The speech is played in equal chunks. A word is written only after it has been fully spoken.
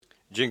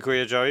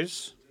Dziękuję,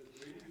 Joyce.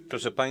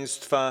 Proszę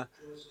Państwa,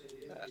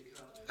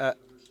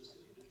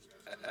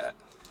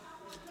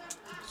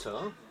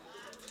 Co?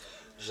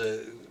 Że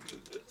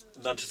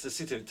Manchester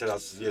City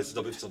teraz jest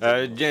zdobywcą.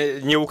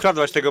 nie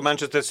ukradłaś tego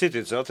Manchester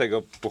City, co?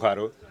 Tego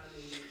pucharu.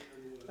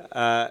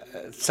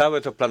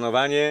 Całe to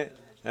planowanie,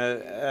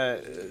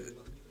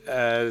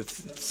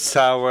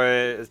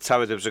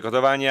 całe te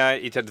przygotowania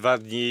i te 2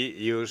 dni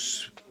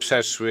już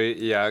przeszły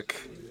jak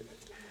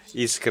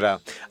iskra.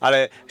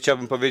 Ale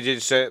chciałbym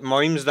powiedzieć, że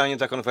moim zdaniem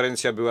ta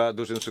konferencja była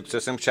dużym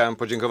sukcesem. Chciałem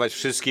podziękować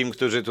wszystkim,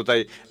 którzy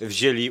tutaj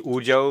wzięli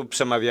udział,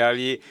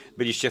 przemawiali.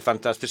 Byliście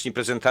fantastyczni.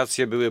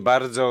 Prezentacje były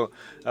bardzo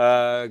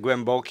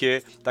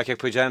głębokie. Tak jak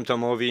powiedziałem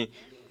Tomowi,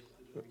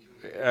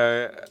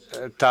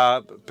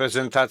 ta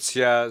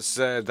prezentacja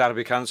z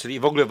Derby Council i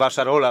w ogóle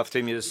wasza rola w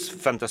tym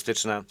jest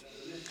fantastyczna.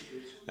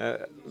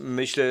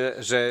 Myślę,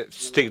 że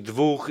z tych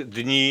 2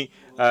 dni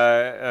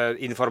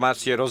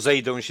informacje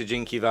rozejdą się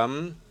dzięki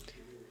wam,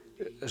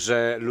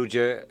 że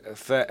ludzie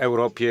w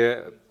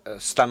Europie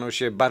staną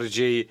się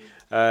bardziej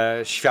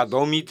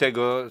świadomi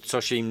tego,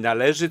 co się im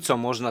należy, co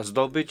można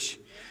zdobyć.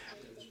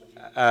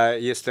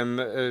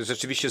 Jestem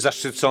rzeczywiście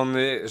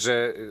zaszczycony,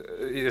 że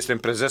jestem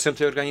prezesem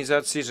tej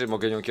organizacji, że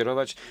mogę nią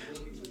kierować.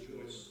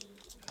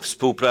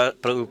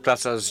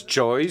 Współpraca z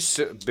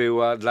Joyce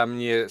była dla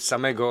mnie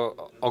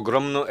samego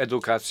ogromną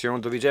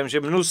edukacją. Dowiedziałem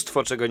się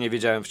mnóstwo, czego nie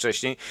wiedziałem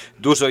wcześniej.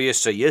 Dużo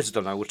jeszcze jest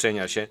do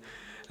nauczenia się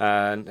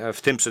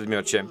w tym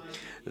przedmiocie.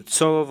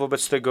 Co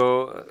wobec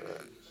tego,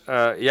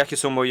 jakie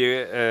są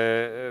moje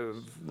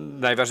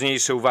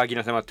najważniejsze uwagi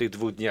na temat tych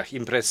 2 dniach,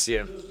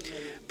 impresje?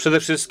 Przede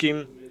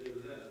wszystkim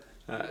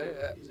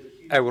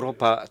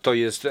Europa to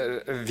jest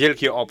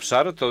wielki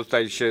obszar, to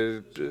tutaj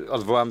się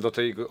odwołam do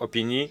tej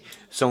opinii.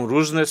 Są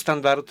różne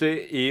standardy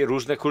i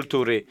różne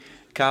kultury.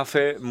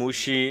 Kafe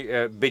musi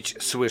być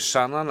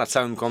słyszana na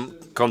całym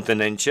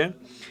kontynencie,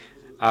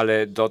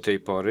 ale do tej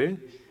pory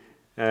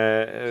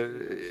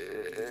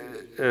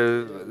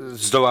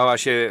zdołała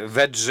się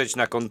wedrzeć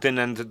na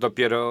kontynent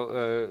dopiero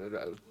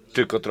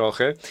tylko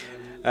trochę.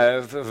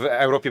 W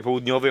Europie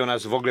Południowej o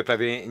nas w ogóle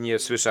prawie nie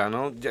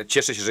słyszano.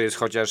 Cieszę się, że jest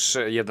chociaż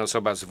jedna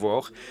osoba z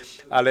Włoch,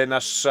 ale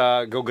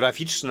nasza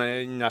geograficzna,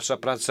 nasza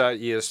praca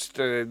jest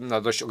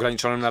na dość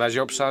ograniczonym na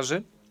razie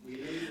obszarze.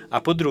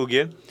 A po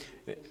drugie,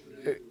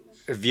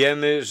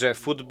 wiemy, że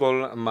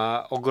futbol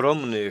ma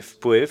ogromny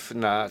wpływ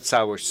na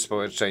całość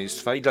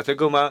społeczeństwa i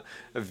dlatego ma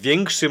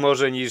większy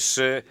może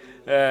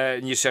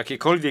niż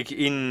jakikolwiek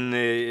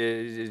inny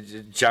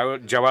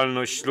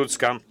działalność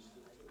ludzka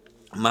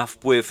ma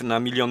wpływ na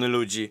miliony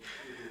ludzi.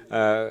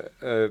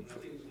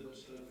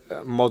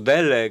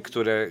 Modele,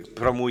 które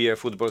promuje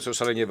futbol, są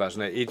szalenie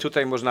ważne. I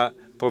tutaj można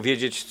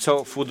powiedzieć,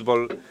 co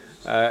futbol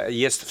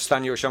jest w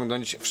stanie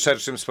osiągnąć w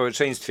szerszym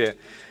społeczeństwie.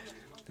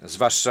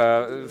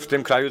 Zwłaszcza w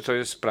tym kraju to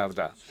jest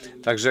prawda.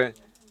 Także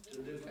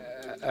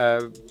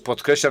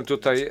podkreślam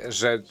tutaj,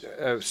 że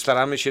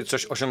staramy się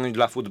coś osiągnąć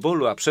dla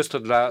futbolu, a przez to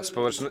dla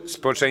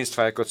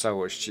społeczeństwa jako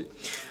całości.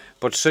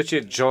 Po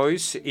trzecie,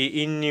 Joyce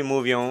i inni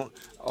mówią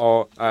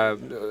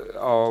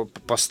o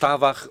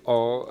postawach,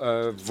 o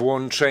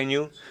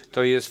włączeniu.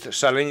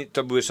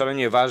 To były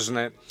szalenie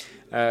ważne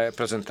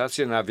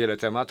prezentacje na wiele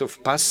tematów.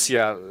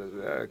 Pasja,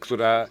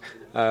 która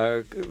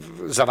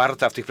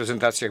zawarta w tych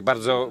prezentacjach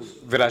bardzo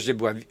wyraźnie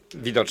była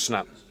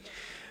widoczna.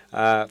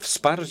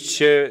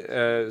 Wsparcie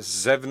z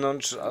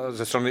zewnątrz,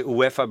 ze strony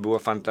UEFA było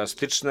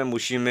fantastyczne.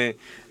 Musimy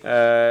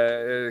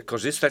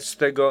korzystać z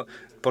tego.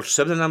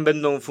 Potrzebne nam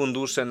będą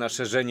fundusze na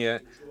szerzenie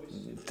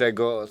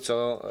tego,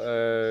 co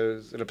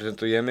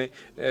reprezentujemy.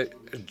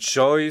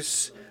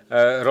 Joyce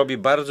robi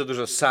bardzo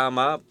dużo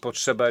sama,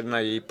 potrzeba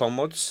na jej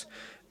pomoc.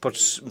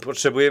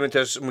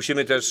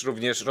 Musimy też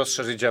również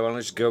rozszerzyć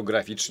działalność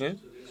geograficznie.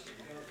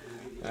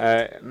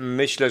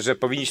 Myślę, że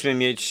powinniśmy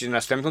mieć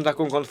następną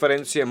taką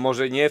konferencję,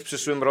 może nie w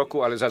przyszłym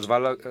roku, ale za 2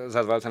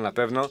 lata na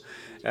pewno,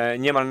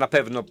 niemal na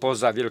pewno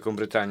poza Wielką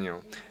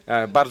Brytanią.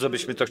 Bardzo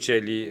byśmy to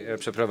chcieli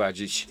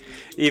przeprowadzić.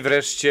 I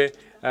wreszcie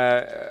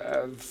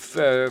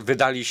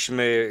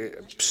wydaliśmy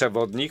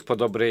przewodnik po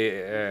dobrej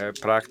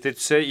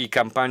praktyce i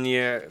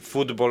kampanię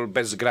Futbol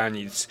bez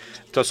granic.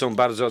 To są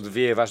bardzo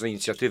 2 ważne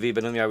inicjatywy i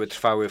będą miały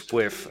trwały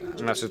wpływ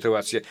na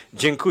sytuację.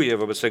 Dziękuję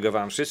wobec tego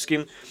wam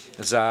wszystkim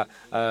za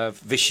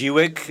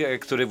wysiłek,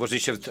 który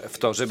włożyliście w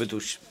to, żeby tu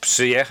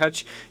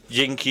przyjechać.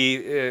 Dzięki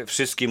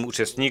wszystkim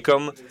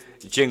uczestnikom.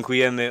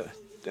 Dziękujemy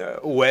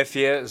UEFA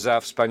za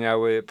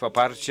wspaniałe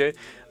poparcie.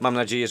 Mam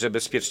nadzieję, że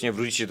bezpiecznie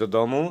wrócicie do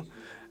domu,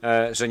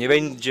 że nie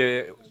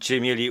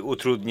będziecie mieli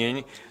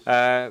utrudnień.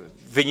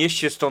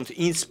 Wynieście stąd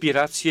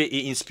inspirację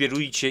i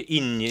inspirujcie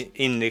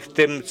innych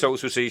tym, co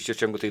usłyszeliście w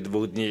ciągu tych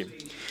 2 dni.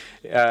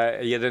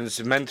 Jeden z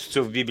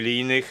mędrców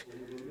biblijnych,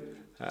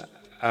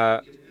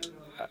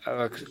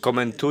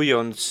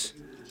 komentując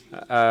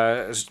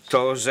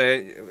to, że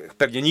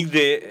pewnie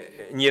nigdy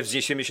nie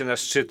wzniesiemy się na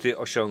szczyty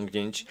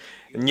osiągnięć,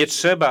 nie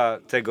trzeba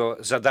tego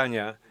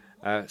zadania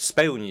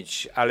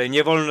spełnić, ale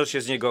nie wolno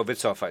się z niego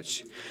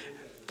wycofać.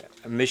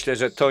 Myślę,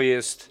 że to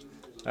jest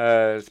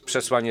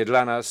przesłanie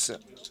dla nas.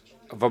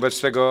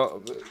 Wobec tego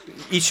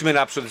idźmy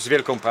naprzód z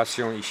wielką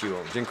pasją i siłą.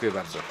 Dziękuję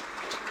bardzo.